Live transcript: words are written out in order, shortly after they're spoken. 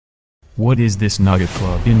What is this Naga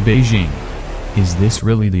club in Beijing? Is this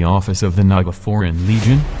really the office of the Naga Foreign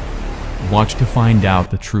Legion? Watch to find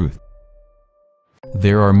out the truth.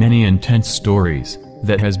 There are many intense stories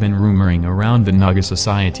that has been rumoring around the Naga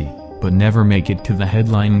society, but never make it to the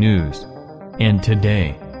headline news. And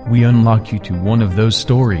today, we unlock you to one of those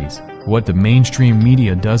stories, what the mainstream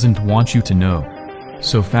media doesn't want you to know.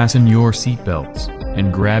 So fasten your seatbelts,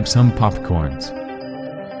 and grab some popcorns.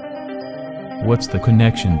 What's the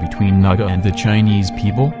connection between Naga and the Chinese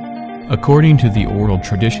people? According to the oral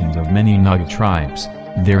traditions of many Naga tribes,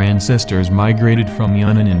 their ancestors migrated from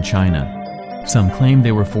Yunnan in China. Some claim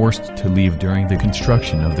they were forced to leave during the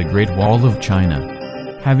construction of the Great Wall of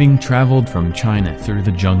China. Having traveled from China through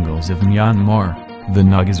the jungles of Myanmar, the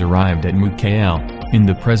Nagas arrived at Mukail, in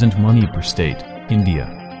the present Manipur state, India.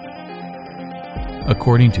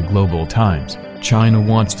 According to Global Times, China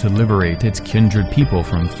wants to liberate its kindred people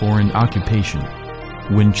from foreign occupation.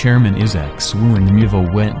 When Chairman Isaac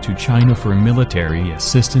Suwon went to China for military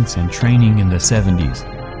assistance and training in the 70s,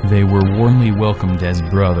 they were warmly welcomed as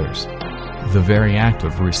brothers. The very act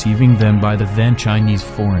of receiving them by the then Chinese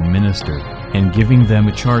foreign minister, and giving them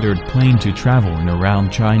a chartered plane to travel in around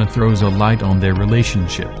China throws a light on their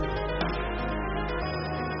relationship.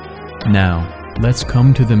 Now, let's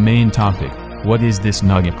come to the main topic. What is this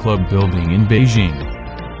Naga club building in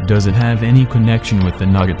Beijing? Does it have any connection with the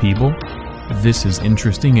Naga people? This is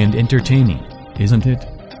interesting and entertaining, isn't it?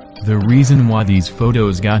 The reason why these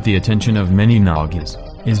photos got the attention of many Nagas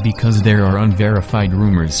is because there are unverified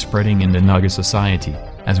rumors spreading in the Naga society,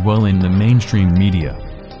 as well in the mainstream media.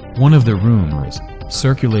 One of the rumors,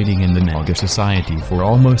 circulating in the Naga society for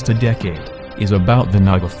almost a decade, is about the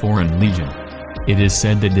Naga Foreign Legion. It is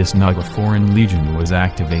said that this Naga Foreign Legion was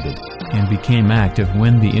activated, and became active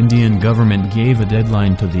when the Indian government gave a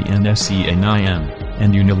deadline to the NSCN,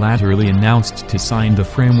 and unilaterally announced to sign the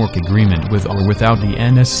framework agreement with or without the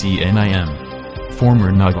NSCN.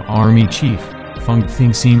 Former Naga Army Chief, Feng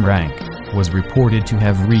Thingsim Rank, was reported to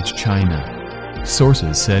have reached China.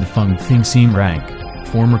 Sources said Feng Thingsim Rank,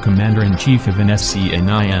 former Commander-in-Chief of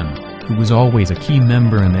NSCN, who was always a key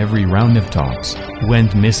member in every round of talks,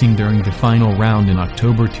 went missing during the final round in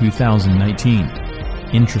October 2019.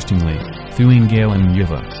 Interestingly, Thuengale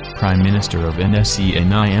Myeva, Prime Minister of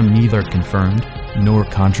NSCN, neither confirmed, nor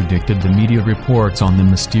contradicted the media reports on the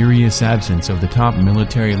mysterious absence of the top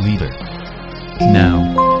military leader.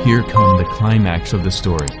 Now, here come the climax of the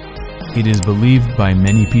story. It is believed by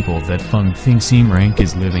many people that Feng Thingsim Rank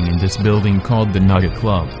is living in this building called the Naga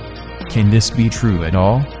Club. Can this be true at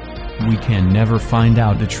all? We can never find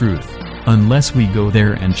out the truth, unless we go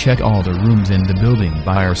there and check all the rooms in the building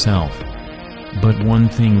by ourselves. But one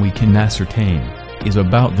thing we can ascertain, is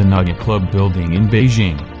about the Naga Club building in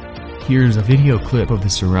Beijing. Here's a video clip of the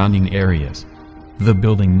surrounding areas. The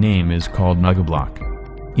building name is called Naga Block.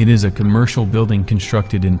 It is a commercial building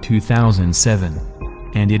constructed in 2007.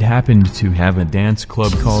 And it happened to have a dance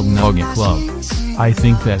club called Naga Club. I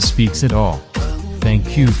think that speaks it all.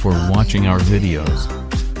 Thank you for watching our videos.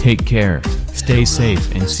 Take care, stay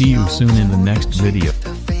safe and see you soon in the next video.